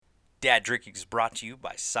Dad Drinking is brought to you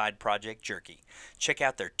by Side Project Jerky. Check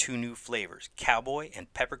out their 2 new flavors, cowboy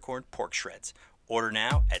and peppercorn pork shreds. Order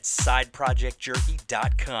now at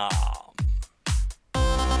sideprojectjerky.com.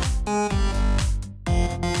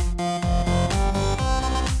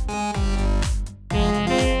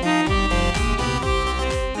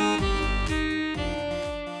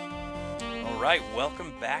 All right,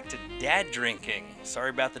 welcome back to Dad Drinking. Sorry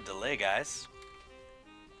about the delay, guys.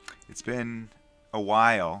 It's been a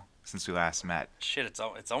while since we last met. Shit, it's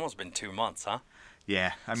almost been 2 months, huh?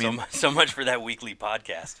 Yeah, I mean, so much for that weekly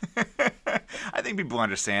podcast. I think people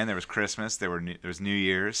understand. There was Christmas. There was New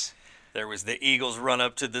Year's. There was the Eagles run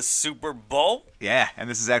up to the Super Bowl. Yeah, and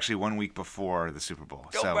this is actually 1 week before the Super Bowl.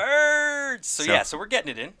 Go Birds! So we're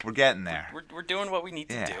getting it in. We're getting there. We're doing what we need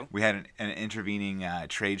to do. We had an intervening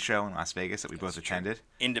trade show in Las Vegas that we both attended.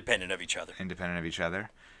 Independent of each other.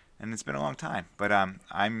 And it's been a long time. But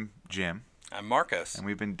I'm Jim. I'm Marcos. And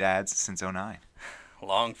we've been dads since 2009.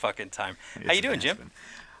 Long fucking time. How you doing, Jim?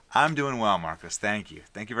 I'm doing well, Marcos. Thank you.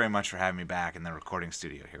 Thank you very much for having me back in the recording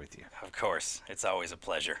studio here with you. Of course. It's always a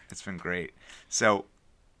pleasure. It's been great. So,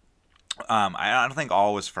 I don't think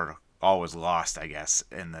all was lost, I guess,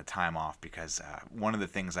 in the time off, because one of the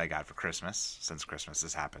things I got for Christmas, since Christmas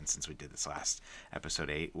has happened since we did this last episode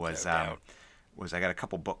 8, was I got a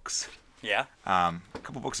couple books. Yeah. A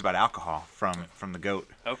couple books about alcohol from the GOAT.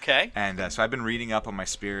 Okay. And so I've been reading up on my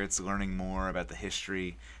spirits, learning more about the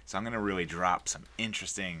history. So I'm going to really drop some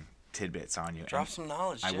interesting tidbits on you. Drop some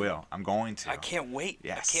knowledge, Jim. I will. I'm going to. I can't wait.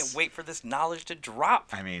 Yes. I can't wait for this knowledge to drop.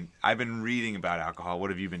 I mean, I've been reading about alcohol.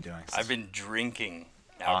 What have you been doing? I've been drinking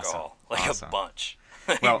alcohol. Awesome. A bunch.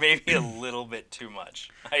 Well, maybe a little bit too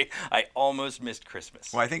much. I almost missed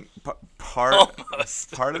Christmas. Well, I think part of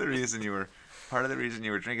the reason you were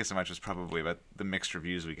drinking so much was probably about the mixed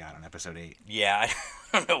reviews we got on episode 8. Yeah,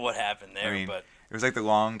 I don't know what happened there, but it was like the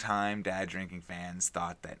long-time Dad Drinking fans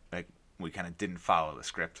thought that like we kind of didn't follow the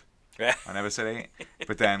script on episode 8.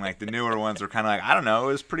 But then like the newer ones were kind of like, I don't know,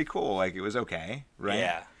 it was pretty cool. Like it was okay, right?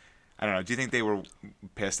 Yeah. I don't know. Do you think they were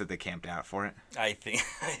pissed that they camped out for it? I think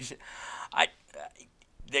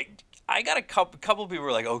I got a couple people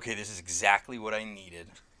were like, okay, this is exactly what I needed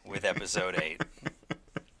with episode 8.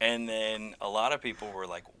 And then a lot of people were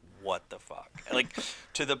like, what the fuck? Like,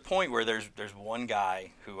 to the point where there's one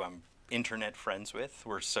guy who I'm internet friends with.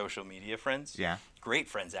 We're social media friends. Yeah. Great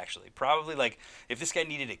friends, actually. Probably, like, if this guy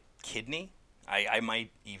needed a kidney, I might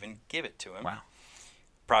even give it to him. Wow.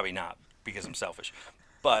 Probably not, because I'm selfish.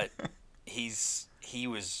 But he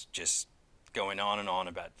was just going on and on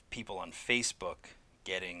about people on Facebook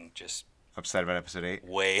getting just upset about episode 8?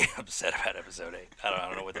 Way upset about episode 8. I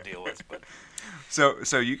don't know what the deal was, but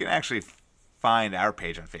so you can actually find our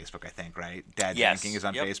page on Facebook, I think, right? Dad Drinking is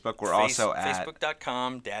on Facebook. We're also at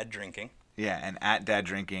Facebook.com, Dad Drinking. Yeah, and at Dad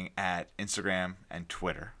Drinking at Instagram and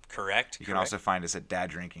Twitter. Correct. You can also find us at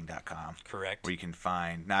daddrinking.com. Correct. Where you can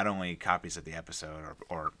find not only copies of the episode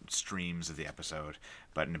or streams of the episode,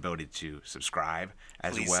 but an ability to subscribe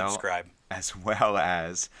as well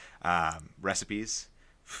as recipes,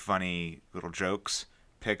 funny little jokes,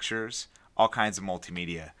 pictures, all kinds of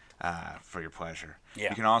multimedia for your pleasure. Yeah.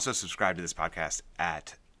 You can also subscribe to this podcast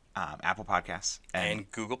at Apple Podcasts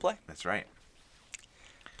and Google Play. That's right.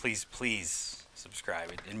 Please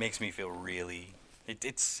subscribe. It makes me feel really.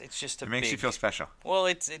 It's just a. It makes you feel special. Well,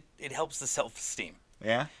 it helps the self-esteem.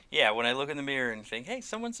 Yeah. Yeah. When I look in the mirror and think, hey,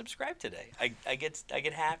 someone subscribed today, I get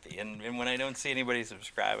happy, and when I don't see anybody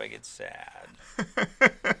subscribe, I get sad.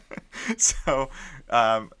 So,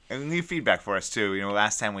 and leave feedback for us too. You know,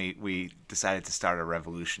 last time we decided to start a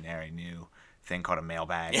revolutionary new thing called a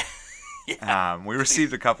mailbag. Yeah. We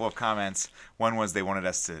received a couple of comments. One was they wanted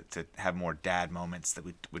us to have more dad moments that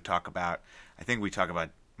we would talk about. I think we talk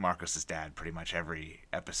about Marcos's dad pretty much every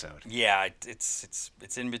episode. Yeah, it's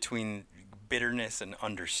in between bitterness and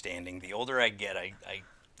understanding. The older I get, I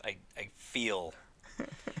feel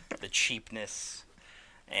the cheapness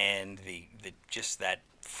and the just that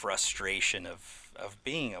frustration of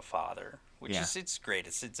being a father, which is it's great.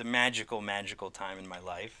 It's a magical time in my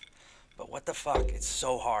life. But what the fuck? It's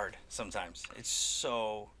so hard sometimes. It's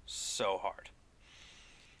so hard.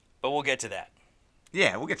 But we'll get to that.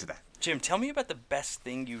 Yeah, we'll get to that. Jim, tell me about the best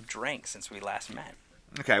thing you drank since we last met.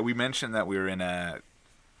 Okay, we mentioned that we were in a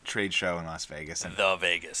trade show in Las Vegas. And the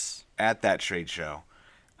Vegas. At that trade show,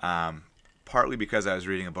 partly because I was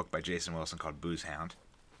reading a book by Jason Wilson called Booze Hound,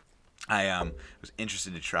 I was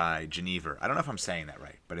interested to try Genever. I don't know if I'm saying that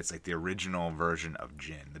right, but it's like the original version of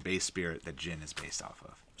gin, the base spirit that gin is based off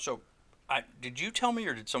of. So, did you tell me,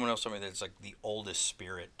 or did someone else tell me that it's like the oldest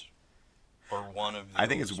spirit Or one of the I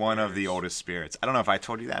think it's one of the oldest spirits. I don't know if I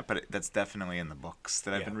told you that, but that's definitely in the books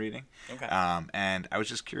that I've been reading. Okay. And I was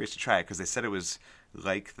just curious to try it because they said it was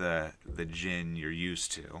like the gin you're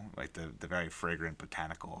used to, like the very fragrant,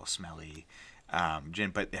 botanical, smelly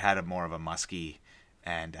gin, but it had a more of a musky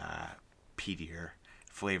and peatier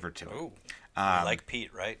flavor to it. Ooh, you like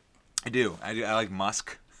peat, right? I do. I like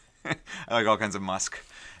musk. I like all kinds of musk.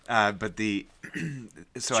 But the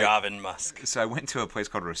Javan musk. So I went to a place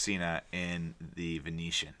called Rosina in the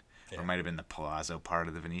Venetian, or it might have been the Palazzo part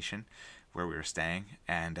of the Venetian, where we were staying.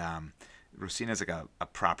 And Rosina is like a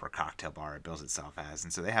proper cocktail bar. It bills itself as,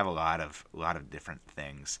 and so they have a lot of different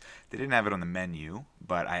things. They didn't have it on the menu,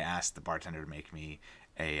 but I asked the bartender to make me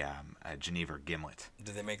a Geneva gimlet.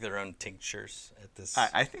 Do they make their own tinctures at this?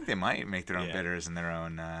 I think they might make their own bitters and their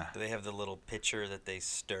own. Do they have the little pitcher that they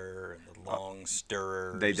stir and the long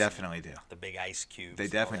stirrers? They definitely do. The big ice cubes. They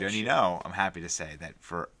definitely do. And I'm happy to say that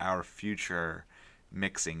for our future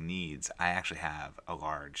mixing needs, I actually have a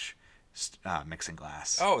large mixing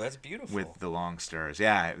glass. Oh, that's beautiful. With the long stirs.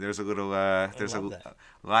 Yeah, there's a little. There's a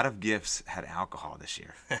lot of gifts had alcohol this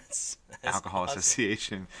year. That's alcohol awesome.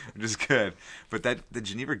 association, which is good. But the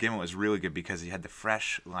Geneva Gimlet was really good because you had the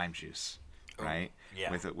fresh lime juice, right?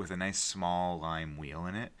 Yeah. With a nice small lime wheel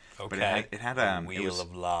in it. Okay. But it had a wheel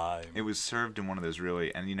of lime. It was served in one of those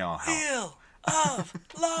really, and you know how wheel of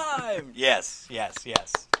lime. Yes.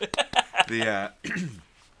 The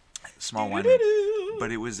small one,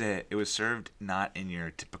 but it was served not in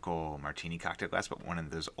your typical martini cocktail glass, but one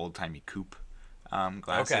of those old timey coupe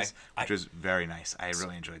glasses, which was very nice. I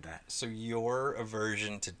really enjoyed that. So your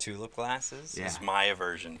aversion to tulip glasses is my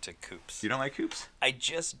aversion to coupes. You don't like coupes? I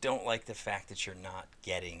just don't like the fact that you're not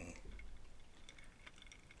getting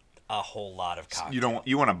a whole lot of cocktail.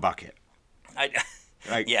 You want a bucket.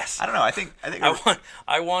 Yes. I don't know. I think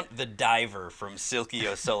I want the diver from Silky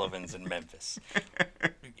O'Sullivan's in Memphis.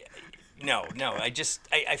 No.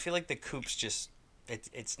 I feel like the coupes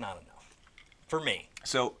it's not enough for me.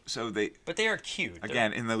 But they are cute.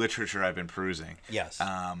 Again, in the literature I've been perusing. Yes.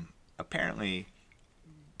 Apparently,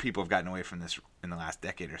 people have gotten away from this in the last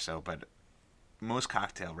decade or so. But most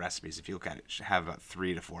cocktail recipes, if you look at it, should have about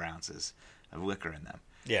 3 to 4 ounces of liquor in them.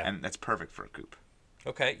 Yeah. And that's perfect for a coupe.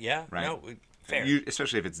 Okay. Yeah. Right. No. Fair.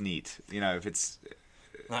 Especially if it's neat. If it's.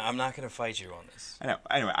 I'm not going to fight you on this. I know.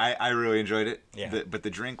 Anyway, I really enjoyed it. Yeah. But the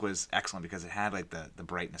drink was excellent because it had like the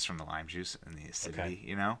brightness from the lime juice and the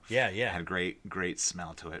acidity. Okay. Yeah. It had great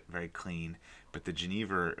smell to it. Very clean. But the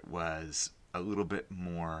Geneva was a little bit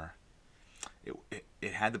more.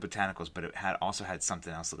 It had the botanicals, but it also had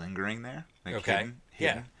something else lingering there. Like okay.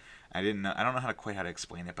 Hidden. I don't know how to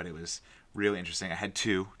explain it, but it was really interesting. I had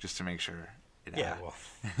 2 just to make sure. Well,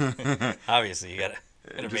 obviously you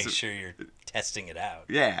gotta make sure you're testing it out.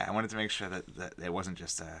 Yeah, I wanted to make sure that it wasn't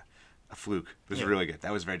just a fluke. It was really good.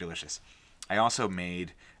 That was very delicious. I also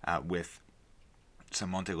made with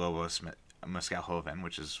some Montelobos Mezcal Joven,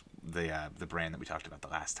 which is the brand that we talked about the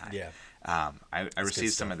last time. Yeah. I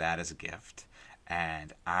received some of that as a gift,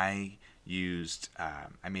 and I used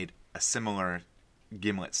I made a similar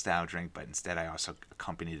gimlet style drink, but instead I also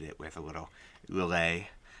accompanied it with a little Lillet.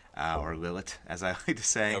 Or Lillet, as I like to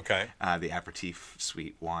say. Okay. The aperitif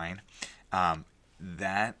sweet wine.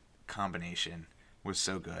 That combination was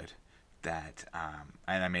so good that,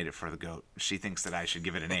 and I made it for the goat. She thinks that I should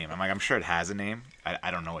give it a name. I'm like, I'm sure it has a name.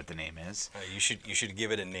 I don't know what the name is. You should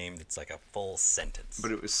give it a name that's like a full sentence.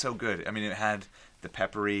 But it was so good. I mean, it had the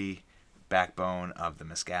peppery backbone of the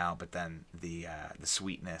mezcal, but then the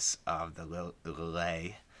sweetness of the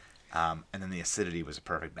Lillet. And then the acidity was a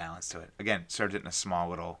perfect balance to it. Again, served it in a small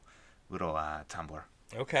little tumbler.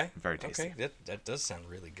 Okay. Very tasty. Okay, that does sound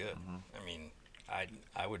really good. Mm-hmm. I mean,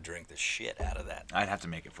 I would drink the shit out of that. I'd have to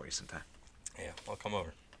make it for you sometime. Yeah, I'll come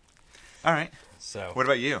over. All right. So. What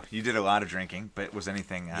about you? You did a lot of drinking, but was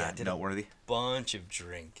anything noteworthy? Bunch of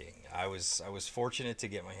drinking. I was fortunate to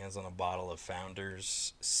get my hands on a bottle of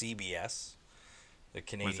Founders CBS, the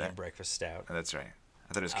Canadian Breakfast Stout. Oh, that's right.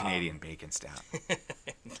 I thought it was Canadian Bacon Stout.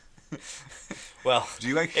 Well, do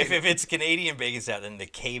you like if it's Canadian Bacon Stout, then the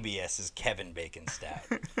KBS is Kevin Bacon Stout.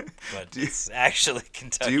 But it's actually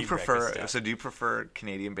Kentucky Breakfast Stout. So do you prefer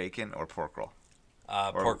Canadian bacon or pork roll?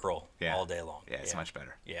 Pork roll all day long. Yeah, it's much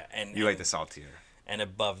better. Yeah, you like the saltier. And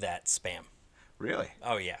above that, Spam. Really?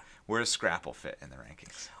 Oh yeah. Where does Scrapple fit in the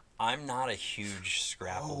rankings? I'm not a huge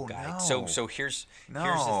Scrapple guy. No. So here's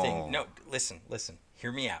the thing. No, listen.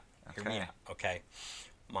 Hear me out. Okay.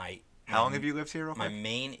 How long have you lived here? Real quick? My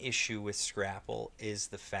main issue with Scrapple is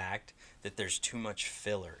the fact that there's too much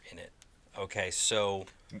filler in it. Okay, so.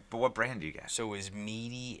 But what brand do you get? So it was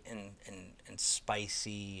meaty and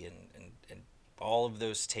spicy and all of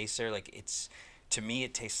those tastes there, like to me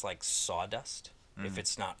it tastes like sawdust if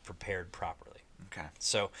it's not prepared properly. Okay.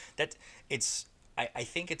 So I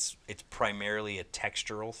think it's primarily a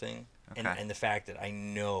textural thing, and the fact that I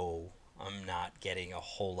know I'm not getting a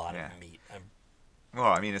whole lot of meat. Well,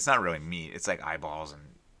 I mean, it's not really meat. It's like eyeballs and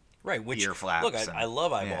ear flaps. Look, I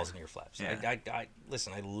love eyeballs and ear flaps. Yeah. I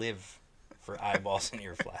listen. I live for eyeballs and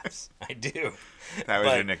ear flaps. I do. That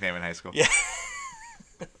was your nickname in high school. Yeah.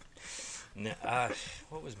 No,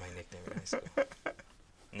 what was my nickname in high school?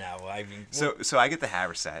 No, I mean. So I get the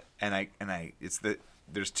haversack, and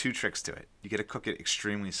there's two tricks to it. You got to cook it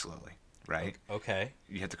extremely slowly, right? Okay.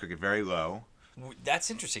 You have to cook it very low. That's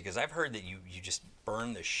interesting because I've heard that you just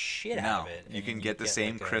burn the shit out of it. You can get the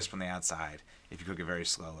same crisp on the outside if you cook it very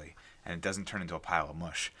slowly, and it doesn't turn into a pile of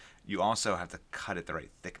mush. You also have to cut it the right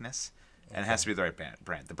thickness, and it has to be the right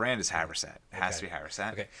brand. The brand is Haversack. It has to be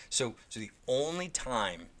Haversack. Okay. So the only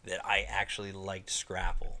time that I actually liked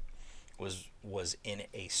Scrapple was in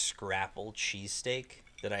a Scrapple cheesesteak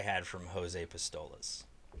that I had from Jose Pistola's.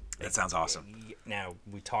 That sounds awesome. Now,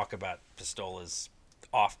 we talk about Pistola's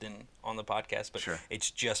often on the podcast, but sure.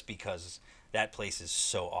 It's just because that place is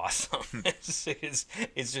so awesome. it's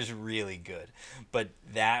just really good. But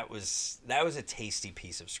that was a tasty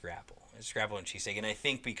piece of Scrapple and cheesesteak, and I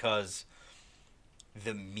think because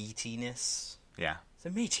the meatiness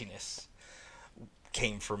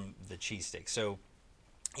came from the cheesesteak. So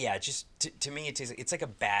yeah, just to me it's like a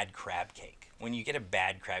bad crab cake. When you get a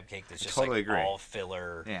bad crab cake that's just totally agree. All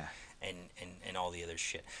filler and all the other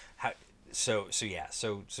shit. So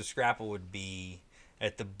Scrapple would be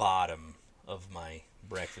at the bottom of my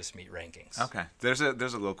breakfast meat rankings. Okay. There's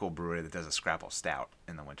a local brewery that does a Scrapple stout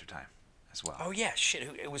in the wintertime as well. Oh yeah, shit.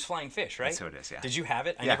 It was Flying Fish, right? That's who it is, yeah. Did you have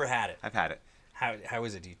it? I never had it. I've had it. How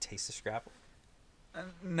is it? Do you taste the Scrapple?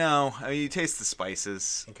 No. I mean, you taste the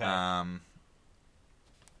spices. Okay. I'm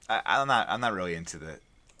not really into the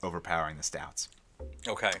overpowering the stouts.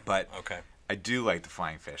 Okay. But I do like the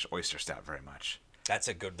Flying Fish oyster stout very much. That's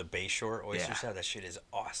the Bayshore oyster stout. That shit is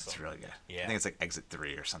awesome. It's really good. Yeah. I think it's like Exit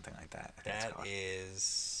 3 or something like that.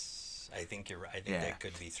 I think you're right. I think that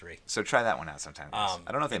could be 3. So try that one out sometime. I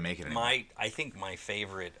don't know if they make it anymore. I think my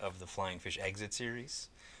favorite of the Flying Fish Exit series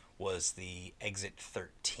was the Exit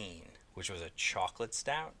 13, which was a chocolate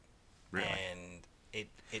stout. Really? And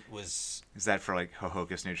it was... Is that for like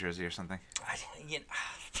Hohokus, New Jersey or something?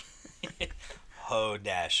 Ho.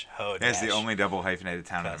 It's the only double hyphenated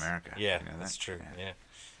town in America. Yeah, you know that's true. Yeah.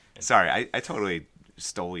 Sorry, I totally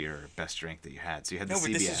stole your best drink that you had. So you had the CBS. No,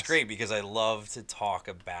 but this is great because I love to talk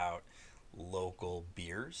about local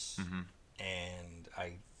beers, and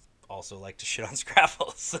I also like to shit on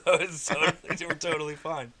Scrapple, so we're totally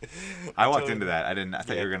fine. I walked into that. I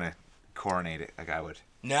thought you were gonna coronate it like I would.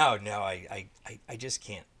 No, I just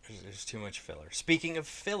can't. There's too much filler. Speaking of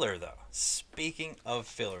filler, the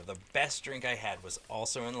best drink I had was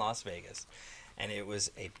also in Las Vegas, and it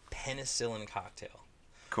was a penicillin cocktail.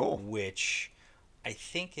 Cool. Which I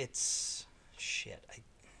think it's I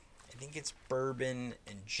think it's bourbon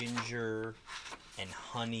and ginger and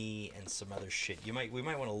honey and some other shit. We might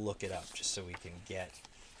want to look it up just so we can get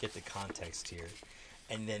the context here.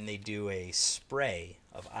 And then they do a spray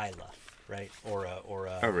of Islay. Right, or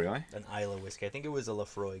oh really? An Islay whiskey. I think it was a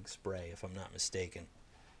Lafroig spray, if I'm not mistaken.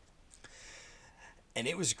 And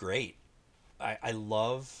it was great. I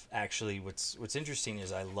love actually. What's interesting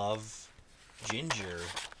is I love ginger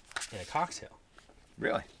in a cocktail.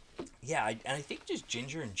 Really? Yeah, and I think just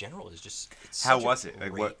ginger in general is just. How was it?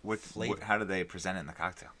 Like what? How did they present it in the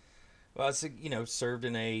cocktail? Well, it's served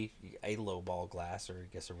in a lowball glass, or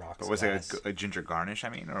I guess a rocks. But was glass. it a ginger garnish? I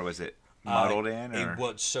mean, or was it? Muddled in, or?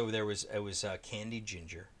 It was candied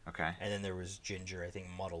ginger. Okay. And then there was ginger, I think,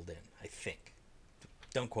 muddled in. I think.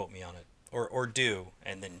 Don't quote me on it, or do,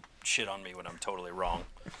 and then shit on me when I'm totally wrong.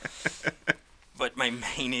 But my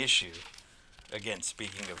main issue, again,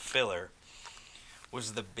 speaking of filler,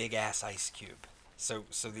 was the big ass ice cube. So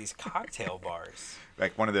these cocktail bars.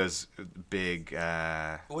 Like one of those big.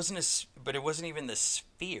 It wasn't but it wasn't even the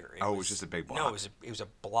sphere. It was just a big block. No, it was a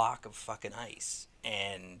block of fucking ice,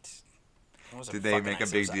 and. Did they make a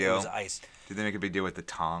big deal? It was ice. Did they make a big deal with the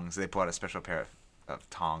tongs? They pulled out a special pair of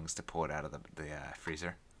tongs to pull it out of the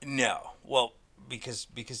freezer? No. Well, because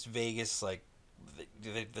Vegas, like,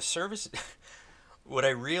 the service... What I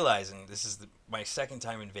realize, and this is my second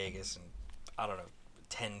time in Vegas in, I don't know,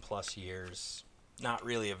 10 plus years, not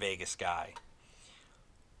really a Vegas guy,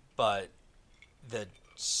 but the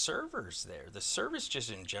servers there, the service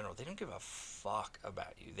just in general, they don't give a fuck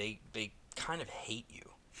about you. They kind of hate you.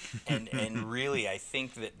 And really, I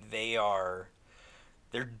think that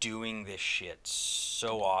they're doing this shit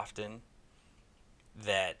so often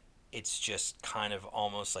that it's just kind of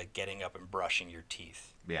almost like getting up and brushing your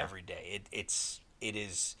teeth every day.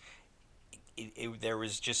 There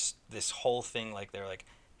was just this whole thing like they're like,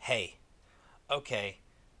 hey, okay,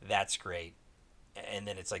 that's great, and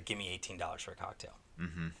then it's like, give me $18 for a cocktail.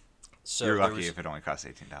 Mm-hmm. So you're lucky if it only costs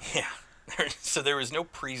 $18. Yeah. So there was no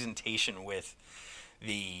presentation with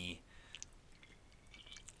the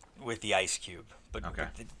ice cube, but okay.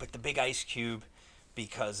 but the big ice cube,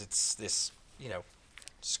 because it's this,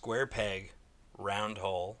 square peg, round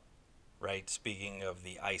hole, right? Speaking of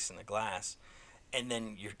the ice in the glass, and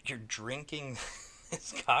then you're drinking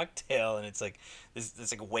this cocktail, and it's like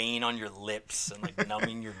this like weighing on your lips and like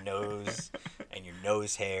numbing your nose and your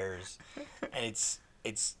nose hairs, and it's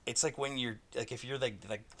like when you're like, if you're like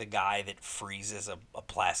the guy that freezes a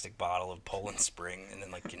plastic bottle of Poland Spring and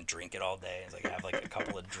then like can drink it all day. It's like have like a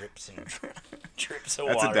couple of drips and drips of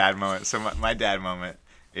water. That's a dad moment. So my dad moment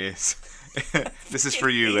is this is for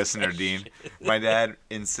you, listener Dean. My dad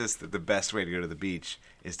insists that the best way to go to the beach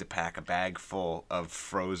is to pack a bag full of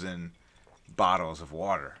frozen bottles of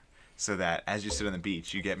water, so that as you sit on the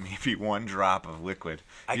beach, you get maybe one drop of liquid.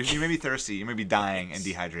 You may be thirsty, you may be dying and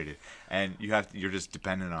dehydrated, and you're just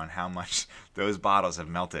dependent on how much those bottles have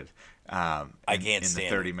melted. I can't stand in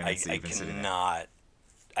the 30 minutes that you've been sitting there.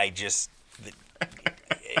 I just.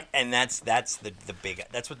 And that's what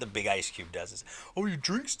the big ice cube does is, oh, your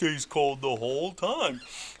drink stays cold the whole time.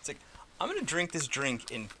 It's like, I'm gonna drink this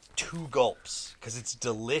drink in 2 gulps because it's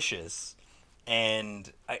delicious,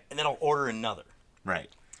 and then I'll order another. Right.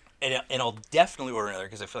 And I'll definitely order another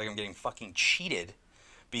because I feel like I'm getting fucking cheated,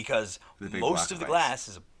 because most of the glass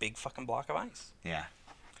is a big fucking block of ice. Yeah.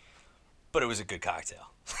 But it was a good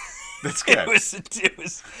cocktail. That's good.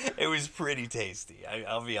 It was pretty tasty.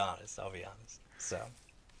 I'll be honest.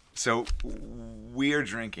 So we are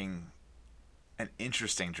drinking an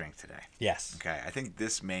interesting drink today. Yes. Okay. I think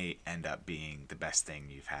this may end up being the best thing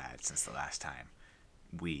you've had since the last time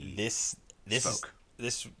we spoke.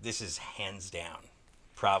 This is hands down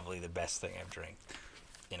probably the best thing I've drank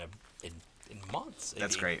in months.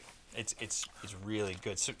 That's great. It's really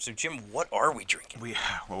good. So Jim, what are we drinking?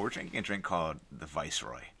 We're drinking a drink called the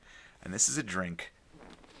Viceroy, and this is a drink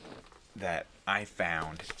that I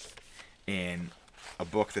found in a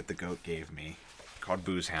book that the goat gave me called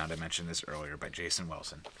Booze Hound. I mentioned this earlier, by Jason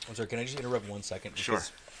Wilson. I'm sorry, can I just interrupt 1 second? Sure.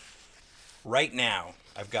 Right now,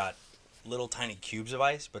 I've got little tiny cubes of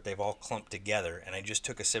ice, but they've all clumped together, and I just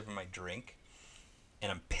took a sip of my drink,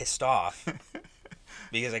 and I'm pissed off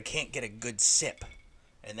because I can't get a good sip,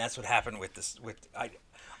 and that's what happened with this.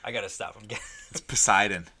 I gotta stop. It's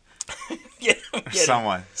Poseidon.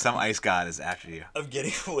 Some ice god is after you. I'm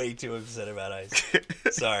getting way too upset about ice.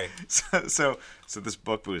 Sorry. So this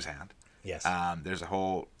book, Booze Hound. Yes. There's a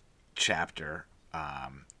whole chapter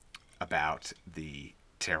about the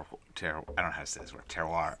I don't know how to say this word,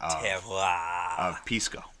 terroir of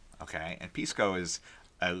Pisco. Okay, and Pisco is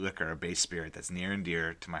a liquor, a base spirit that's near and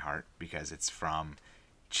dear to my heart because it's from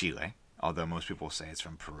Chile, although most people say it's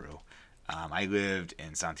from Peru. I lived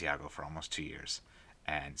in Santiago for almost 2 years,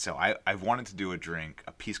 and so I've wanted to do a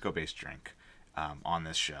Pisco-based drink on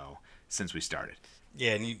this show since we started.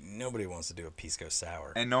 Yeah, and nobody wants to do a Pisco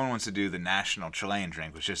sour. And no one wants to do the national Chilean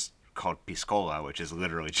drink, which is called Piscola, which is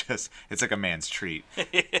literally it's like a man's treat.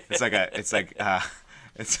 It's like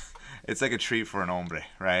a treat for an hombre,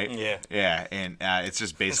 right? Yeah. Yeah, and it's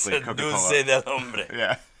just basically Coca-Cola. Dulce del hombre.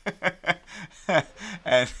 Yeah.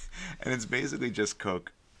 and it's basically just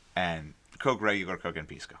Coke, regular Coke, and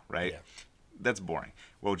Pisco, right? Yeah. That's boring.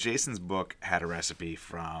 Well, Jason's book had a recipe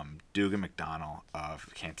from Dugan McDonnell of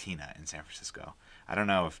Cantina in San Francisco. I don't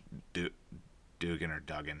know if Dugan or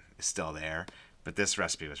Duggan is still there, but this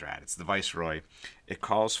recipe was rad. It's the Viceroy. It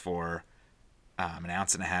calls for 1.5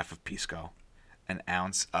 ounces of Pisco, 1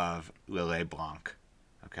 ounce of Lillet Blanc,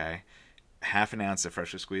 okay, 1/2 ounce of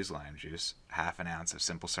freshly squeezed lime juice, 1/2 ounce of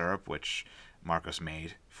simple syrup, which Marcos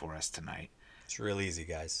made for us tonight. It's real easy,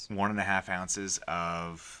 guys. 1.5 ounces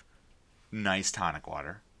of nice tonic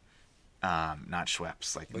water, not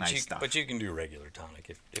Schweppes, nice stuff. But you can do regular tonic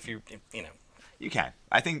if you know. You can.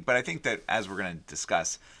 I think that as we're going to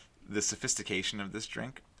discuss, the sophistication of this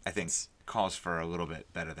drink, I think, calls for a little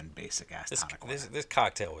bit better than basic ass tonic water. This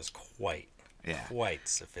cocktail was quite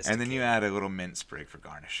sophisticated. And then you add a little mint sprig for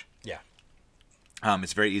garnish. Yeah.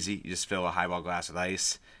 It's very easy. You just fill a highball glass with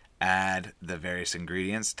ice, add the various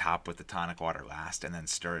ingredients, top with the tonic water last, and then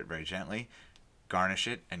stir it very gently, garnish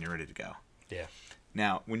it, and you're ready to go. Yeah.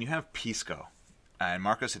 Now, when you have Pisco, and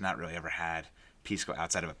Marcos had not really ever had Pisco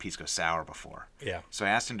outside of a Pisco sour before. Yeah. So I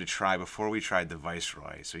asked him to try, before we tried the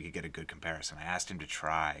Viceroy, so he could get a good comparison, I asked him to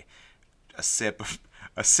try a sip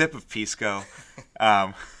of pisco,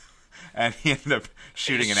 and he ended up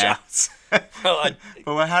shooting an ounce. Well,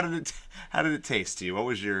 but how did it taste to you? What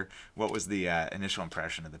was the initial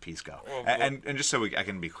impression of the pisco? And just so I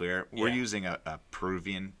can be clear, we're using a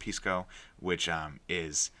Peruvian pisco, which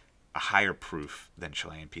is a higher proof than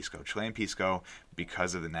Chilean pisco. Chilean pisco,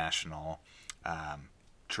 because of the national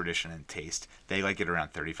tradition and taste, they like it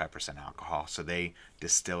around 35% alcohol, so they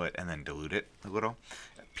distill it and then dilute it a little.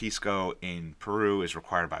 Pisco in Peru is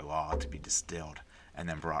required by law to be distilled and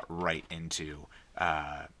then brought right into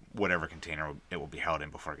whatever container it will be held in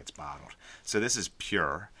before it gets bottled. So this is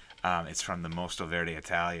pure. It's from the Mosto Verde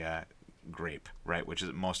Italia grape, right? Which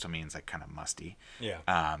is Mosto means like kind of musty. Yeah.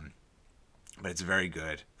 But it's very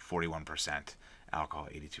good. 41% alcohol,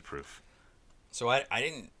 82 proof. So I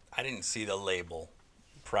didn't see the label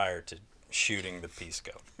prior to shooting the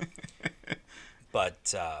pisco,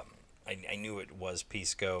 but I knew it was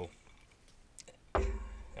pisco.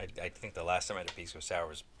 I think the last time I had a pisco sour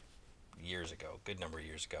was years ago, a good number of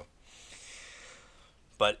years ago.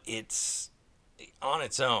 But it's on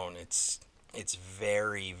its own. It's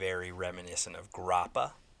very, very reminiscent of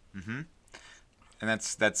grappa. Mm-hmm. And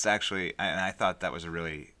that's actually, and I thought that was a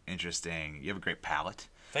really interesting. You have a great palate.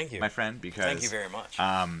 Thank you, my friend. Because thank you very much.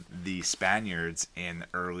 The Spaniards in the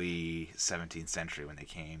early 17th century, when they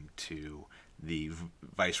came to the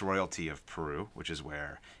Viceroyalty of Peru, which is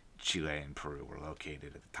where Chile and Peru were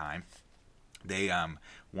located at the time, they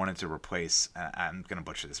wanted to replace. I'm going to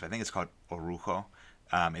butcher this, but I think it's called Orujo.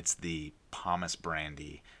 It's the pomace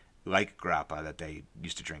brandy, like grappa, that they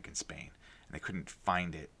used to drink in Spain, and they couldn't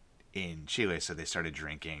find it in Chile, so they started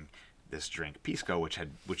drinking this drink pisco,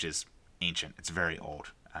 which is ancient. It's very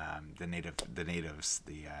old. The natives,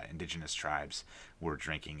 the indigenous tribes were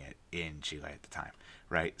drinking it in Chile at the time,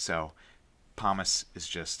 right? So pomace is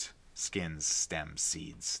just skins, stems,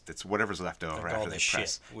 seeds. That's whatever's left over like after all they this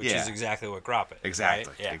press. Shit, which is exactly what grappa is.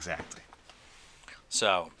 Exactly. Right? Yeah. Exactly.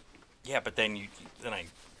 So, yeah, but then I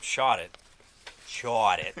shot it.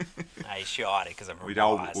 I shot it because I'm from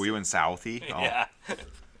Boston. Were you in Southie? Oh. Yeah.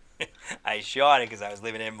 I shot it because I was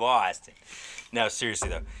living in Boston. No, seriously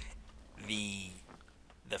though,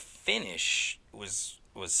 the finish was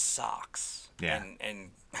socks. Yeah.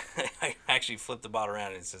 And I actually flipped the bottle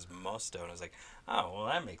around and it says Mosto, and I was like, oh well,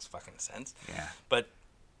 that makes fucking sense. Yeah. But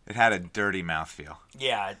it had a dirty mouthfeel.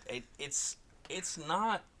 Yeah, it's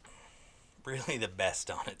not really the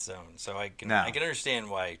best on its own. So I can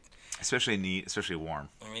understand why. Especially warm.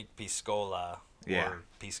 I make piscola or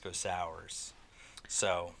pisco sours.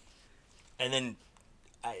 So, and then,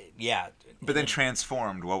 But then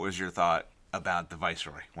transformed. What was your thought about the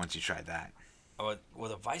Viceroy once you tried that? Oh, well,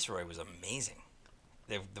 the Viceroy was amazing.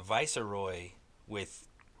 The Viceroy with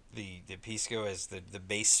the pisco as the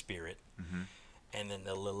base spirit, mm-hmm. and then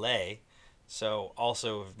the Lillet. So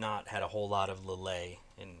also have not had a whole lot of Lillet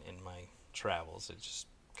in my travels. It's just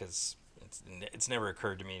because it's never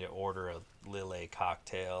occurred to me to order a Lillet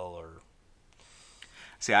cocktail or.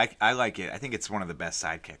 See, I like it. I think it's one of the best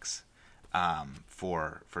sidekicks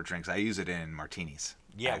for drinks. I use it in martinis.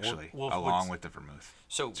 Yeah, actually, along with the vermouth.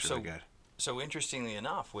 It's really good. So interestingly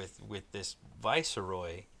enough, with this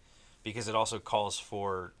Viceroy, because it also calls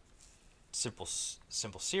for simple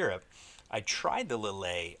syrup, I tried the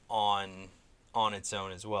Lillet on its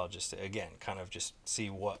own as well, just to, again, kind of just see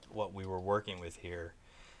what we were working with here,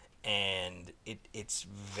 and it's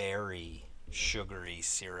very sugary,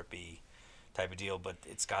 syrupy type of deal, but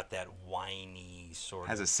it's got that winey sort.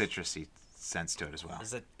 Has a citrusy sense to it as well.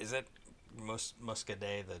 Is that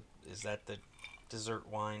Muscadet? Is that the dessert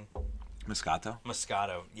wine? Moscato.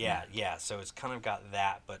 Yeah. So it's kind of got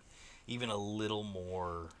that, but even a little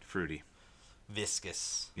more fruity,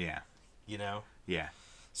 viscous. Yeah. You know. Yeah.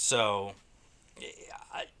 So,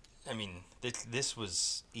 I mean, this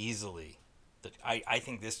was easily. I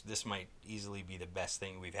think this might easily be the best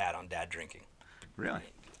thing we've had on Dad Drinking. Really.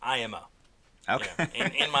 IMO. Okay. You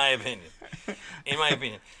know, in my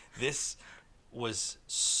opinion, this was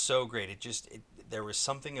so great. There was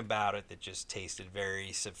something about it that just tasted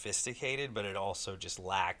very sophisticated, but it also just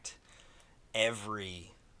lacked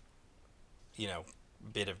every,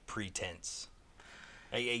 bit of pretense.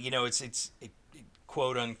 It's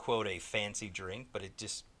quote unquote a fancy drink, but it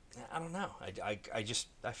just, I don't know.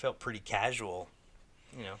 I felt pretty casual,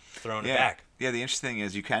 throwing it back. Yeah. The interesting thing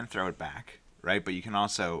is you can throw it back. Right, but you can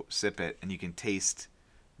also sip it, and you can taste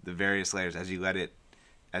the various layers as you let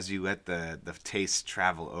the taste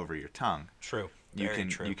travel over your tongue. True.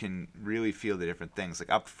 True. You can really feel the different things.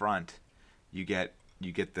 Like up front, you get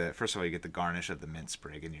first of all you get the garnish of the mint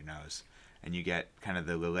sprig in your nose, and you get kind of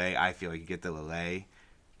the Lillet. I feel like you get the Lillet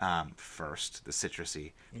first, the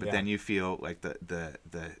citrusy, but then you feel like the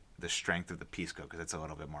strength of the pisco because it's a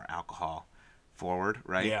little bit more alcohol forward,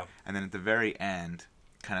 right? Yeah. And then at the very end,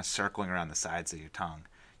 kind of circling around the sides of your tongue,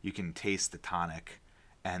 you can taste the tonic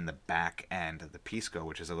and the back end of the pisco,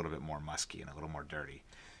 which is a little bit more musky and a little more dirty.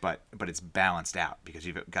 But it's balanced out because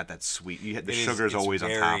you've got that sweet. The sugar's always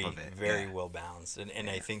very, on top of it. Very well balanced, and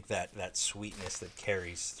I think that sweetness that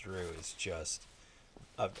carries through is just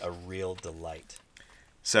a real delight.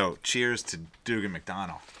 So, cheers to Dugan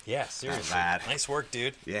McDonald. Yeah, seriously. Nice work,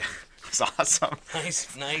 dude. Yeah, it's awesome. Nice.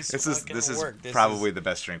 This is probably the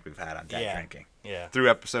best drink we've had on Dead Drinking. Yeah. Through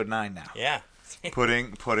episode 9 now. Yeah.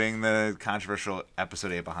 putting the controversial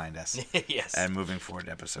episode 8 behind us. Yes. And moving forward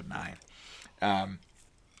to episode 9.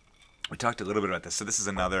 We talked a little bit about this. So this is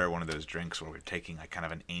another one of those drinks where we're taking like kind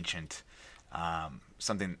of an ancient,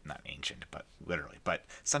 something not ancient, but literally, but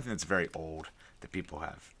something that's very old that people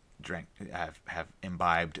have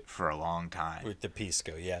imbibed for a long time. With the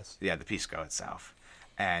pisco, yes. Yeah, the pisco itself,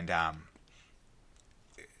 and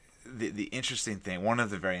the interesting thing, one of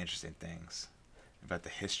the very interesting things about the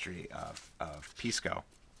history of pisco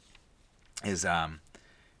is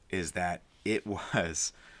that it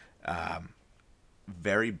was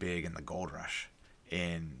very big in the gold rush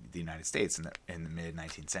in the United States in the mid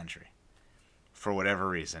 19th century. For whatever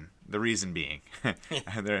reason, the reason being,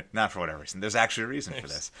 not for whatever reason, there's actually a reason for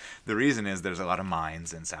this. The reason is there's a lot of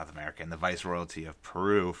mines in South America. In the Viceroyalty of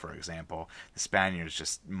Peru, for example, the Spaniards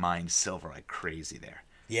just mined silver like crazy there.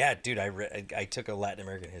 Yeah, dude, I took a Latin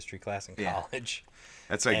American history class in college.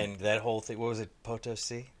 That's like, and that whole thing, what was it,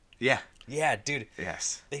 Potosi? Yeah. Yeah, dude.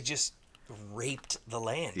 Yes. They just raped the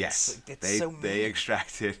land. Yes. It's they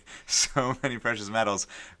extracted so many precious metals,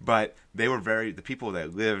 but they were the people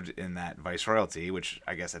that lived in that viceroyalty, which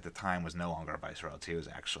I guess at the time was no longer a viceroyalty, it was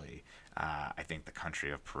actually, I think, the country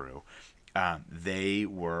of Peru. They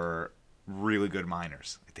were really good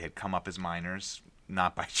miners. They had come up as miners,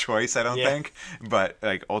 not by choice, I don't think, but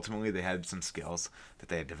like ultimately they had some skills that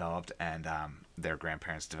they had developed and their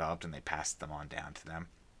grandparents developed, and they passed them on down to them.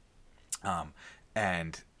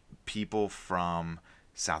 And people from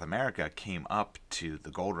South America came up to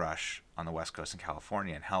the gold rush on the West Coast in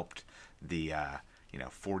California and helped the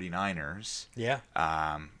 49ers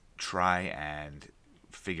try and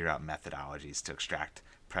figure out methodologies to extract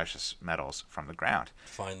precious metals from the ground.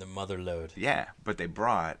 Find the mother lode. Yeah, but they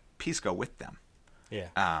brought pisco with them.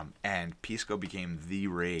 Yeah. And pisco became the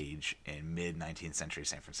rage in mid-19th century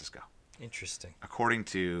San Francisco. Interesting. According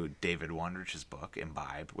to David Wondrich's book,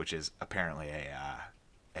 Imbibe, which is apparently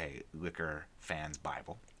a liquor fan's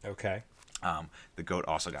Bible. Okay. The goat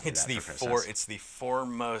also got me that. It's the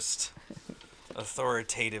foremost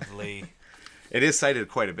authoritatively. It is cited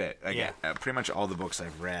quite a bit. Pretty much all the books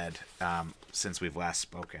I've read since we've last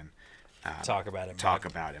spoken talk about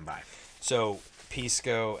Imbibe. So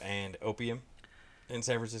pisco and opium in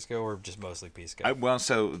San Francisco, or just mostly pisco?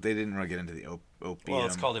 So they didn't really get into the opium. Well,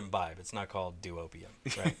 it's called Imbibe. It's not called do opium,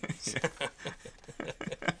 right?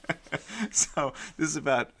 So this is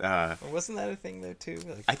about. Wasn't that a thing though too?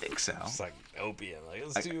 Like, I think so. It's like opium. Like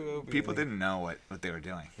let's do opium. People didn't know what they were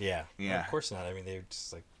doing. Yeah. Yeah. Well, of course not. I mean, they were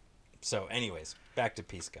just like. So, anyways, back to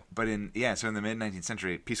pisco. But in the mid 19th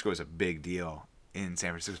century, pisco was a big deal in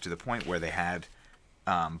San Francisco to the point where they had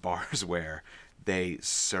bars where they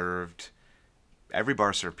served. Every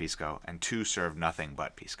bar served pisco, and 2 served nothing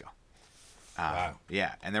but pisco. Wow.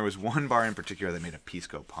 Yeah, and there was one bar in particular that made a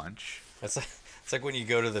pisco punch. It's like when you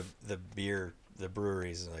go to the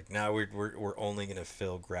breweries, and like, now we're only gonna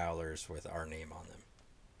fill growlers with our name on them,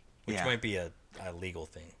 which might be a legal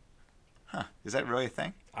thing. Huh? Is that really a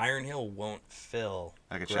thing? Iron Hill won't fill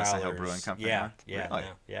like a growlers. Chestnut Hill Brewing Company. Yeah, really? No,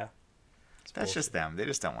 yeah. That's bullshit. Just them. They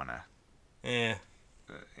just don't want to. Yeah.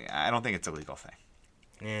 I don't think it's a legal thing.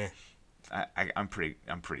 Yeah. I'm pretty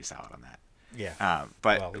solid on that. Yeah.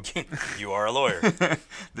 But you are a lawyer.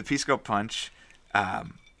 The Pisco Punch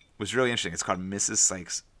was really interesting. It's called Mrs.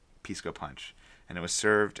 Sykes Pisco Punch, and it was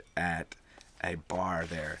served at a bar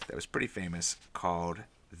there that was pretty famous called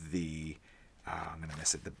the I'm gonna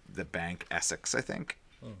miss it. The Bank Essex, I think.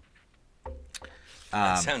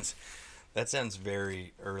 That sounds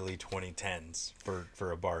very early 2010s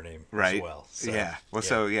for a bar name as well. So, yeah. Well,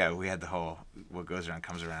 so we had the whole what goes around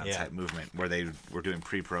comes around type movement where they were doing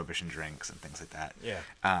pre-prohibition drinks and things like that. Yeah.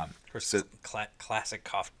 Of course, classic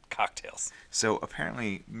cocktails. So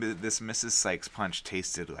apparently, this Mrs. Sykes Punch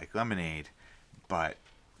tasted like lemonade, but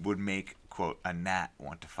would make, quote, a gnat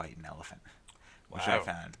want to fight an elephant. Which I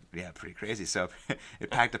found, pretty crazy. So it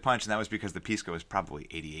packed a punch, and that was because the pisco was probably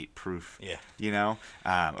 88 proof. Yeah.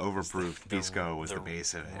 Overproof pisco was the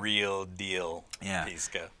base of it. Real deal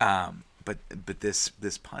pisco. But but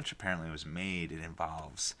this punch apparently was made. It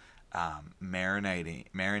involves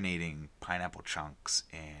marinating pineapple chunks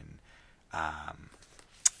in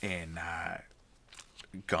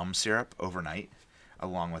gum syrup overnight,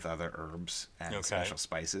 along with other herbs and special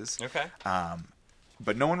spices. Okay.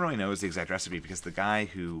 But no one really knows the exact recipe because the guy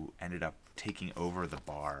who ended up taking over the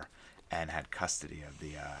bar and had custody of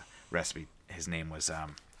the recipe, his name was, I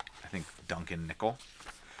think, Duncan Nicol.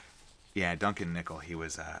 Yeah, Duncan Nicol. He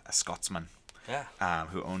was a Scotsman. Yeah.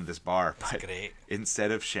 Who owned this bar. That's but great.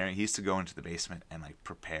 Instead of sharing, he used to go into the basement and like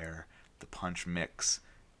prepare the punch mix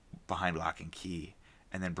behind lock and key,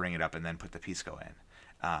 and then bring it up and then put the pisco in.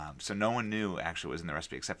 So no one knew actually what was in the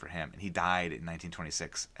recipe except for him. And he died in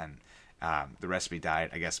 1926, and the recipe died.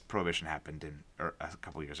 I guess Prohibition happened a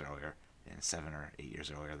couple years earlier, 7 or 8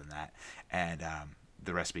 years earlier than that, and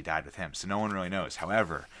the recipe died with him. So no one really knows.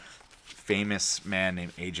 However, famous man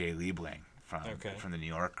named A.J. Liebling from the New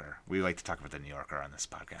Yorker. We like to talk about the New Yorker on this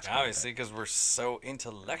podcast. Obviously, because we're so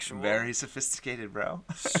intellectual. Very sophisticated, bro.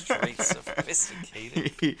 Straight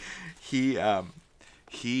sophisticated. He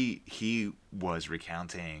was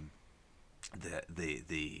recounting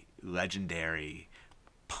the legendary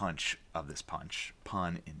punch of this punch,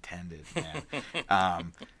 pun intended, man.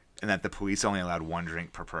 And that the police only allowed one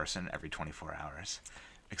drink per person every 24 hours.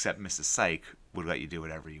 Except Mrs. Psych would let you do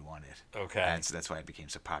whatever you wanted. Okay. And so that's why it became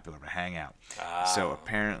so popular of a hangout. So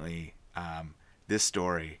apparently, this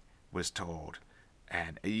story was told,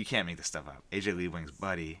 and you can't make this stuff up. A.J. Liebling's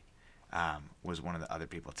buddy was one of the other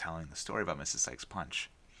people telling the story about Mrs. Psych's punch,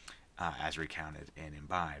 as recounted in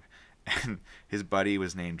Imbibe. And his buddy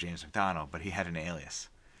was named James McDonald, but he had an alias.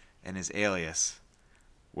 And his alias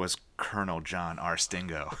was Colonel John R.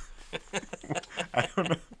 Stingo. I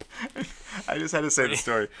don't know. I just had to say the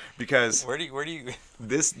story because where do you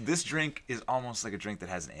this drink is almost like a drink that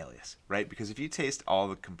has an alias, right? Because if you taste all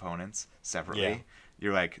the components separately,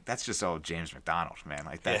 you're like, that's just all James McDonald, man.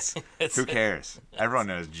 Like that's who cares? Everyone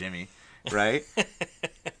knows Jimmy, right?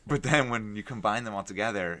 But then when you combine them all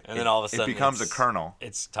together, and then all of a sudden it becomes a Colonel.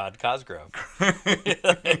 It's Todd Cosgrove.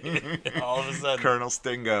 All of a sudden, Colonel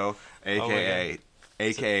Stingo, aka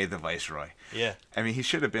the Viceroy. Yeah. I mean, he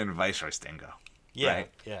should have been Viceroy Stingo. Yeah. Right?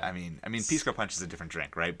 Yeah. I mean, Pisco Punch is a different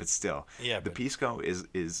drink, right? But still, the Pisco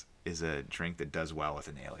is a drink that does well with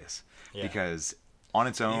an alias because on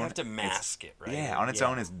its own, you have to mask it, right? Yeah, on its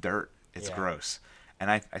own, it's dirt. It's gross,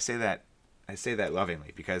 and I say that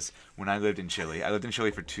lovingly because when I lived in Chile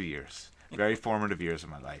for 2 years, very formative years of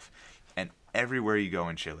my life, and everywhere you go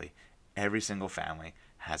in Chile, every single family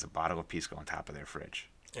has a bottle of Pisco on top of their fridge.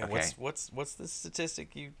 And okay. What's the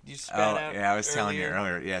statistic you spat out? Yeah, I was telling you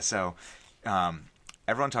earlier. Yeah, so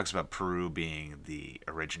everyone talks about Peru being the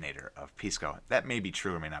originator of Pisco. That may be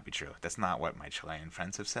true or may not be true. That's not what my Chilean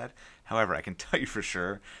friends have said. However, I can tell you for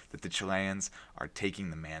sure that the Chileans are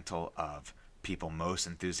taking the mantle of people most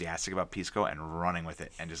enthusiastic about Pisco and running with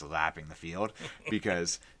it and just lapping the field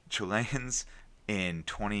because Chileans in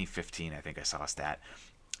 2015, I think I saw a stat,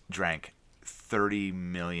 drank 30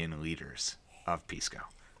 million liters of Pisco.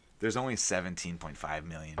 There's only 17.5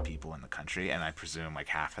 million people in the country, and I presume like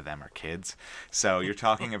half of them are kids. So you're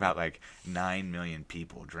talking about like 9 million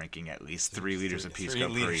people drinking at least 3 liters of Pisco per year.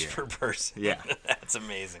 3 liters per person. Yeah. That's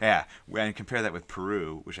amazing. Yeah. And compare that with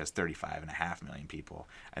Peru, which has 35.5 million people,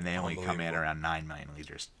 and they only come in around 9 million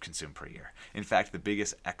liters consumed per year. In fact, the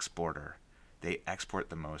biggest exporter, they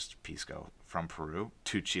export the most Pisco from Peru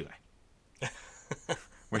to Chile.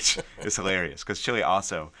 Which is hilarious because Chile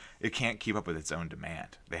also, it can't keep up with its own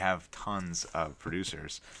demand. They have tons of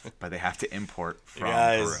producers, but they have to import from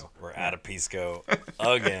Peru. We're out of Pisco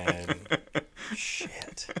again.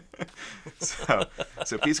 Shit. So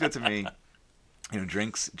Pisco to me,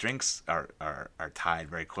 drinks are tied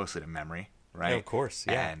very closely to memory, right? Yeah, of course,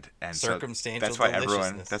 yeah. And circumstantial so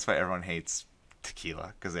that's why everyone hates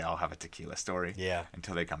tequila because they all have a tequila story. Yeah.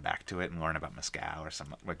 Until they come back to it and learn about mezcal or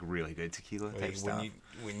some like really good tequila type stuff.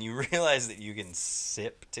 When you realize that you can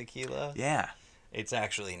sip tequila, it's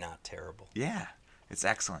actually not terrible. Yeah. It's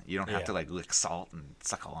excellent. You don't have to like lick salt and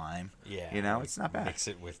suck a lime. Yeah. It's not bad. Mix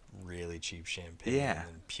it with really cheap champagne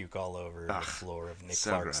and puke all over the floor of Nick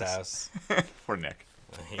Clark's house. Poor Nick.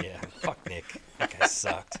 Fuck Nick. That guy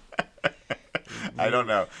sucked. I don't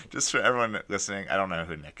know. Just for everyone listening, I don't know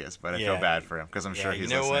who Nick is, but I feel bad for him because I'm sure he's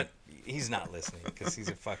listening. You know what? He's not listening because he's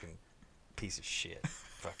a fucking piece of shit.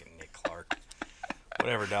 Fucking Nick Clark.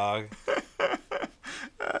 Whatever, dog.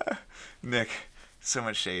 Nick. So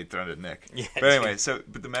much shade thrown at Nick. Yeah, but anyway,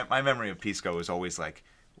 my memory of Pisco was always like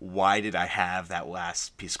why did I have that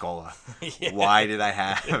last Piscola? Yeah. Why did I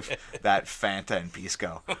have that Fanta and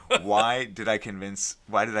Pisco? Why did I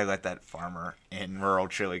let that farmer in rural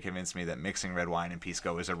Chile convince me that mixing red wine and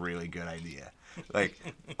Pisco is a really good idea? Like,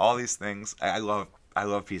 all these things. I love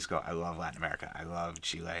Pisco. I love Latin America. I love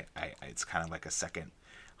Chile. It's kind of like a second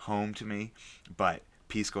home to me. But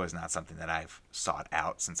Pisco is not something that I've sought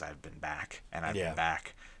out since I've been back. And I've been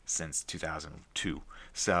back since 2002.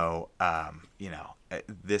 So,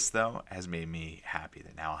 this, though, has made me happy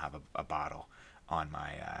that now I'll have a bottle on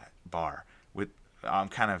my bar. I'm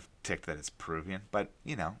kind of ticked that it's Peruvian, but,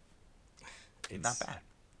 it's not bad.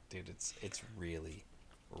 Dude, it's really,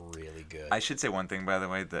 really good. I should say one thing, by the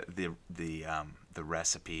way. The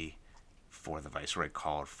recipe for the Viceroy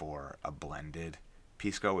called for a blended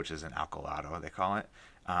Pisco, which is an alcolado, they call it.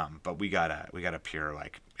 But we got a pure,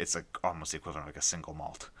 like, it's like almost the equivalent of like a single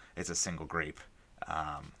malt. It's a single grape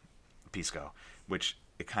Pisco, which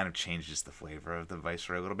it kind of changes the flavor of the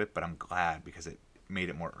Viceroy a little bit. But I'm glad because it made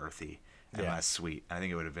it more earthy and less sweet. I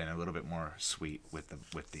think it would have been a little bit more sweet with the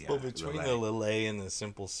well, between the Lillet and the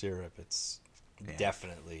simple syrup, it's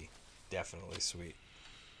definitely sweet.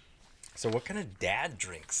 So what kind of dad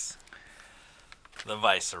drinks the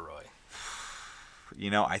Viceroy?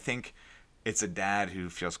 I think it's a dad who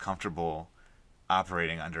feels comfortable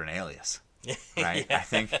operating under an alias, right? Yeah. I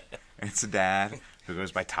think it's a dad who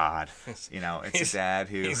goes by Todd. It's a dad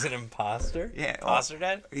who... He's an imposter? Yeah. Imposter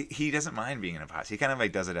dad? He doesn't mind being an imposter. He kind of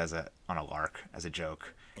like does it on a lark, as a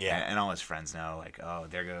joke. Yeah. And all his friends know, like, oh,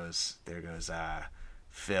 there goes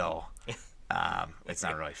Phil. It's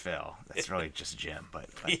not really Phil. That's really just Jim, but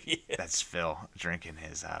that's Phil drinking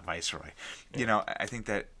his Viceroy. I think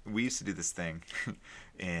that we used to do this thing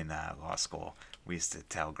in law school. We used to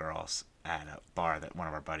tell girls at a bar that one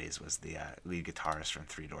of our buddies was the lead guitarist from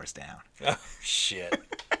Three Doors Down. Oh, shit.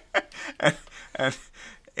 and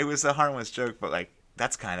it was a harmless joke, but like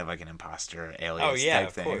that's kind of like an imposter alias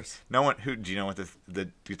type thing. Course. No one do you know what the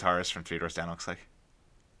guitarist from Three Doors Down looks like?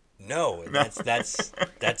 No, that's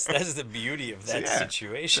the beauty of that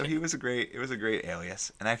situation. So it was a great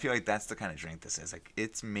alias, and I feel like that's the kind of drink this is. Like,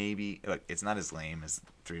 it's maybe like it's not as lame as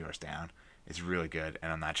Three Doors Down. It's really good,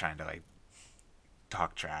 and I'm not trying to like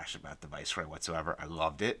talk trash about the Viceroy whatsoever. I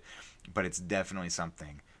loved it, but it's definitely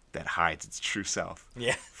something that hides its true self.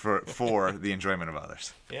 Yeah. for the enjoyment of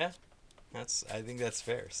others. Yeah, I think that's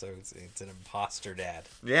fair. So it's an imposter dad.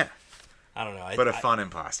 Yeah. I don't know. But a fun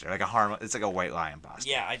imposter. Like it's like a white lie imposter.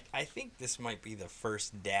 Yeah, I think this might be the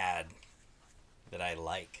first dad that I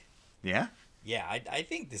like. Yeah? Yeah, I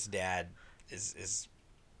think this dad is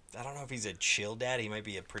I don't know if he's a chill dad. He might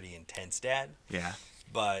be a pretty intense dad. Yeah.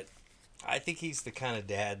 But I think he's the kind of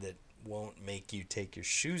dad that won't make you take your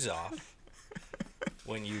shoes off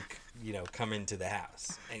when you come into the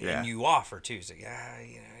house. And you offer, too. He's like,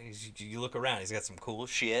 you look around. He's got some cool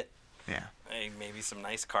shit. Yeah. Maybe some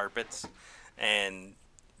nice carpets. And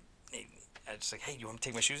I just like, hey, do you want me to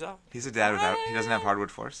take my shoes off? He's a dad he doesn't have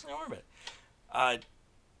hardwood floors? Don't worry about it.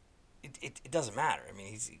 It doesn't matter. I mean,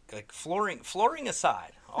 he's like flooring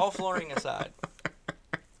aside, all flooring aside.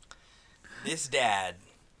 This dad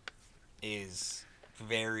is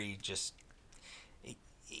very just.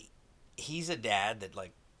 He's a dad that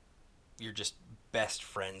like you're just best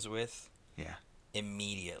friends with. Yeah.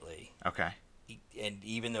 Immediately. Okay. And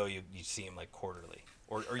even though you see him like quarterly,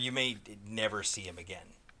 or you may never see him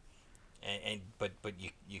again. But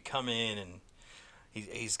you come in and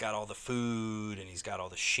he's got all the food and he's got all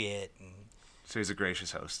the shit and so he's a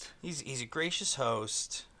gracious host. He's a gracious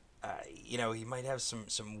host. He might have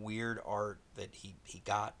some weird art that he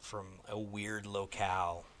got from a weird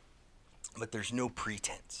locale, but there's no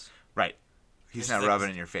pretense. Right. He's not rubbing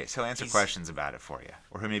it in your face. He'll answer questions about it for you,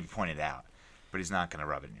 or he'll maybe point it out, but he's not going to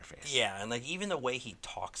rub it in your face. Yeah, and like even the way he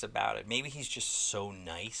talks about it, maybe he's just so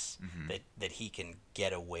nice that he can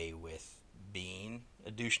get away with being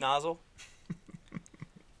a douche nozzle.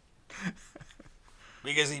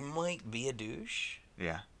 Because he might be a douche.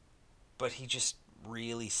 Yeah. But he just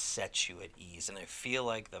really sets you at ease. And I feel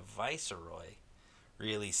like the Viceroy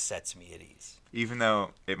really sets me at ease. Even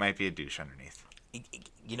though it might be a douche underneath.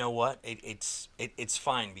 You know what? It's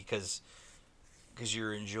fine because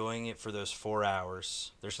you're enjoying it for those 4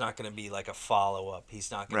 hours. There's not going to be like a follow-up. He's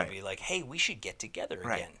not going to be like, hey, we should get together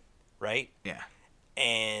again. Right? Yeah.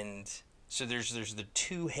 And so there's the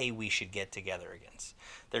two hey we should get together agains.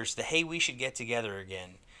 There's the hey we should get together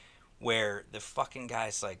again where the fucking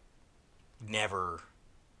guy's like never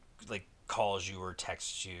like calls you or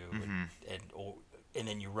texts you and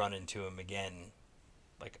then you run into him again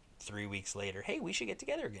like 3 weeks later, hey, we should get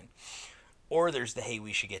together again. Or there's the hey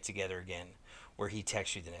we should get together again where he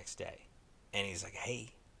texts you the next day and he's like,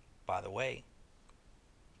 hey, by the way,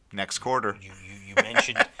 next quarter. You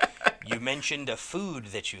mentioned a food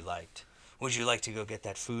that you liked. Would you like to go get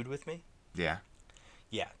that food with me? Yeah.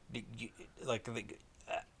 Yeah.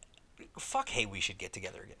 Fuck. Hey, we should get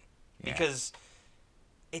together again Yeah. because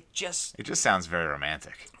it just sounds very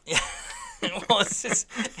romantic. Yeah. Well, it's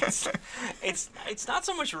not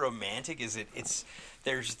so much romantic as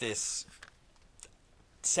there's this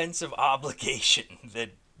sense of obligation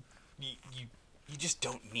that you just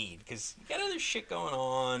don't need because you got other shit going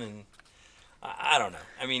on, and I don't know.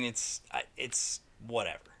 I mean, it's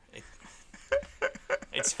whatever.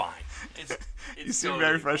 It's fine. You seem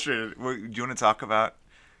very frustrated. Do you want to talk about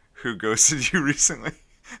who ghosted you recently?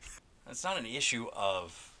 It's not an issue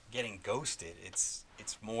of getting ghosted. It's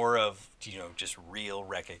more of just real,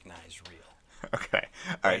 recognize real. Okay.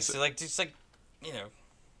 All right. So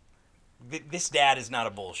this dad is not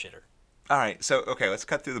a bullshitter. All right. So let's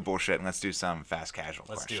cut through the bullshit and let's do some fast casual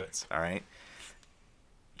questions. Let's do it. All right.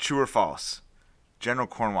 True or false? General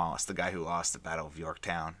Cornwallis, the guy who lost the Battle of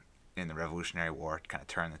Yorktown in the Revolutionary War, kind of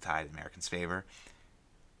turned the tide in Americans' favor.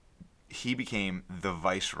 He became the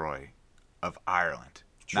Viceroy of Ireland,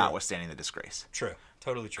 notwithstanding the disgrace. True.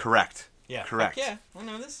 Totally true. Correct. Yeah. Correct. Yeah, I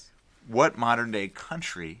know this. What modern-day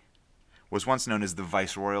country was once known as the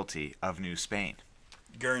Viceroyalty of New Spain?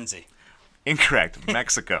 Guernsey. Incorrect.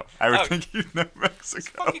 Mexico. I would think you'd know Mexico. It's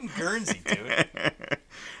fucking Guernsey, dude.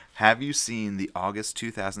 Have you seen the August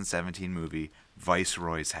 2017 movie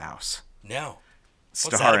Viceroy's House? No.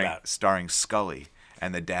 What's that about? Starring Scully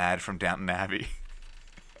and the dad from Downton Abbey.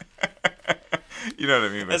 You know what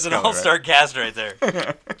I mean? That's an all-star cast right there.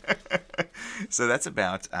 So that's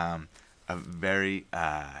about a very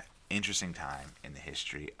interesting time in the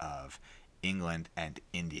history of England and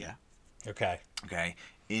India. Okay.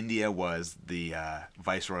 India was the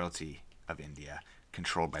Viceroyalty of India,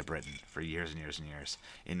 controlled by Britain for years and years and years.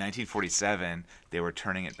 In 1947, they were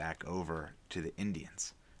turning it back over to the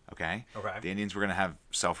Indians. Okay. The Indians were going to have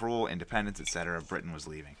self-rule, independence, etc. Britain was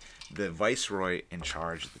leaving. The viceroy in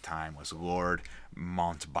charge at the time was Lord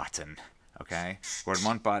Mountbatten. Okay. Lord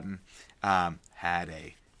Mountbatten had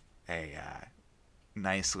a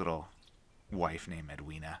nice little wife named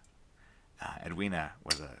Edwina. Edwina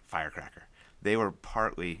was a firecracker. They were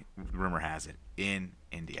partly, rumor has it, in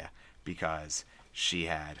India because she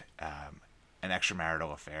had an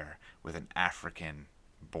extramarital affair with an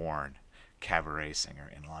African-born cabaret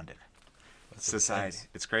singer in London. Society,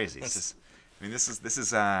 it's crazy. This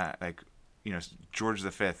is like, George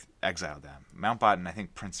V exiled them. Mountbatten, I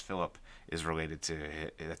think Prince Philip is related to,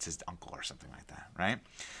 that's his uncle or something like that, right?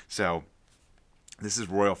 So this is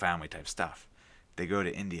royal family type stuff. They go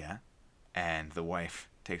to India, and the wife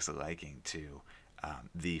takes a liking to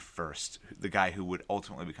the guy who would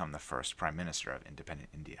ultimately become the first prime minister of independent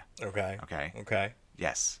India. Okay.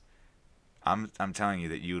 Yes. I'm telling you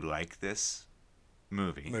that you'd like this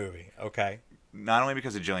movie. Okay. Not only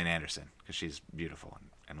because of Gillian Anderson, because she's beautiful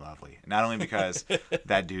and lovely. Not only because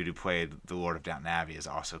that dude who played the Lord of Downton Abbey is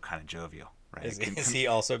also kind of jovial, right? Is he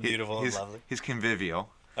also beautiful and lovely? He's convivial.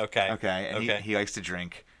 Okay. And he likes to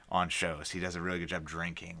drink on shows. He does a really good job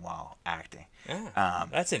drinking while acting. Yeah,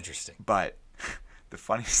 that's interesting. But the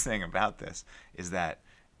funniest thing about this is that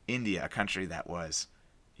India, a country that was,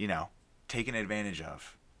 taken advantage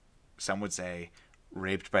of, some would say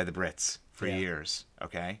raped by the Brits for years,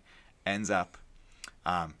 ends up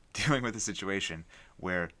dealing with a situation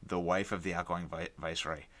where the wife of the outgoing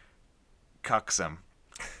viceroy cucks him.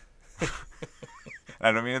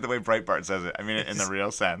 I don't mean it the way Breitbart says it. I mean it in the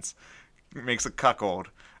real sense. Makes a cuckold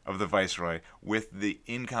of the viceroy with the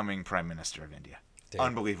incoming prime minister of India. Dude,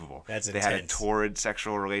 unbelievable. That's intense. They had a torrid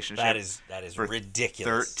sexual relationship. That is for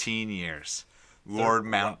ridiculous. 13 years. Lord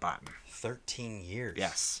Mountbatten. 13 years.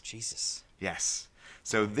 Yes. Jesus. Yes.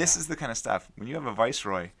 So this is the kind of stuff, when you have a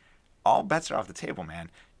viceroy, all bets are off the table, man.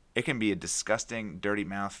 It can be a disgusting, dirty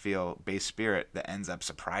mouthfeel based spirit that ends up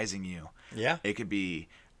surprising you. Yeah. It could be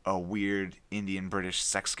a weird Indian-British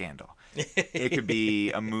sex scandal. It could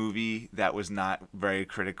be a movie that was not very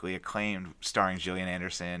critically acclaimed, starring Gillian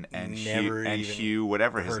Anderson and Hugh,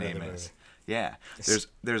 whatever his name is. Yeah.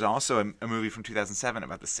 There's also a movie from 2007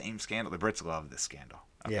 about the same scandal. The Brits love this scandal.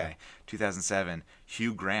 Okay. Yeah. 2007,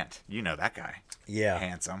 Hugh Grant. You know that guy. Yeah.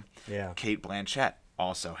 Handsome. Yeah. Kate Blanchett,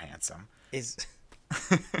 also handsome. Is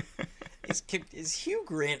Hugh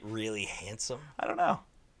Grant really handsome? I don't know.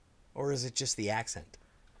 Or is it just the accent?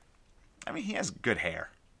 I mean, he has good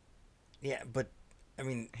hair. Yeah, but I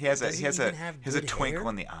mean, he has a twinkle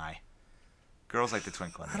in the eye. Girls like the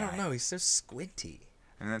twinkle in the eye. I don't know. He's so squinty.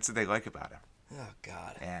 And that's what they like about him. Oh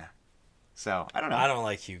God. Yeah. So I don't know. I don't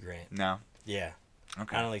like Hugh Grant. No. Yeah.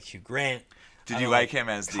 Okay. I don't like Hugh Grant. Did you like him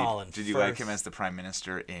as the Prime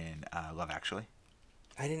Minister in Love Actually?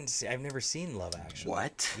 I've never seen Love Actually.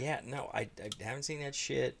 What? Yeah, no, I haven't seen that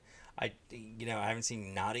shit. I haven't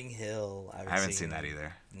seen Notting Hill. I haven't seen that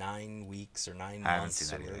either. 9 weeks or 9 months. I haven't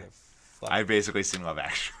seen that either. I've basically seen Love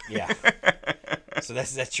Actually. Yeah. So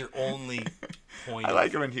that's your only point. I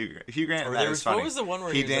like him in Hugh Grant. That is funny. What was the one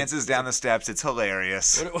where he dances down the steps? It's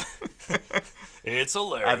hilarious. It's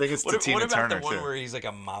hilarious. I think it's Tina Turner. What about the one where he's like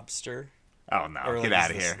a mobster? Oh no! Get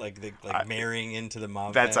out of here! Like marrying into the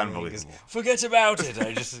mob. That's unbelievable. Forget about it.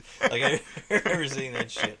 I remember seeing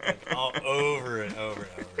that shit all over and over and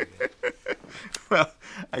over again. Well,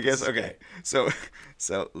 I guess okay. So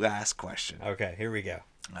last question. Okay, here we go.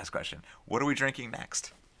 Last question. What are we drinking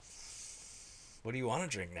next? What do you want to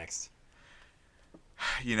drink next?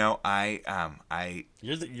 I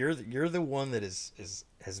you're the one that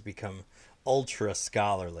has become ultra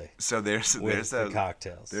scholarly. So there's the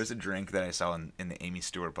cocktails. There's a drink that I saw in the Amy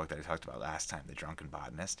Stewart book that I talked about last time, The Drunken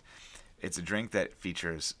Botanist. It's a drink that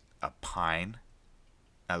features a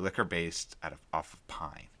liquor based off of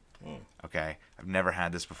pine. Okay, I've never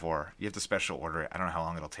had this before. You have to special order it. I don't know how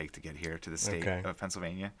long it'll take to get here to the state of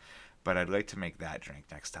Pennsylvania, but I'd like to make that drink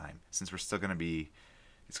next time since it's going to be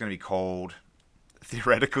cold.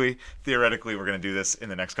 Theoretically, we're going to do this in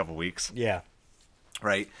the next couple weeks. Yeah.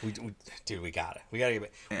 Right. Dude, we got it. We got to get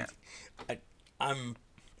back. Yeah. I'm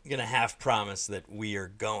going to half promise that we are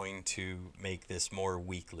going to make this more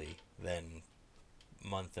weekly than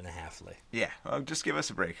month and a halfly. Yeah. Well, just give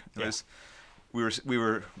us a break.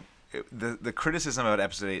 The criticism about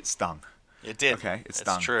episode 8 stung. It did. Okay, it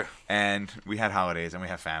stung. It's true. And we had holidays and we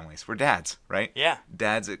have families. We're dads, right? Yeah.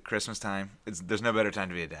 Dads at Christmas time. There's no better time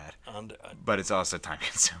to be a dad. But it's also time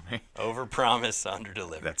consuming. Overpromise,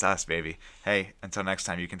 underdeliver. That's us, baby. Hey, until next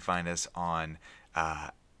time, you can find us on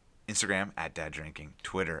Instagram at Dad Drinking,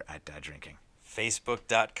 Twitter at Dad Drinking,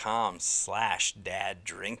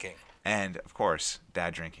 Facebook.com/daddrinking. And, of course,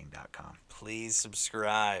 daddrinking.com. Please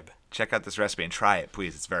subscribe. Check out this recipe and try it,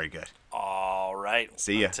 please. It's very good. All right.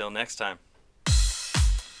 See ya. Until next time.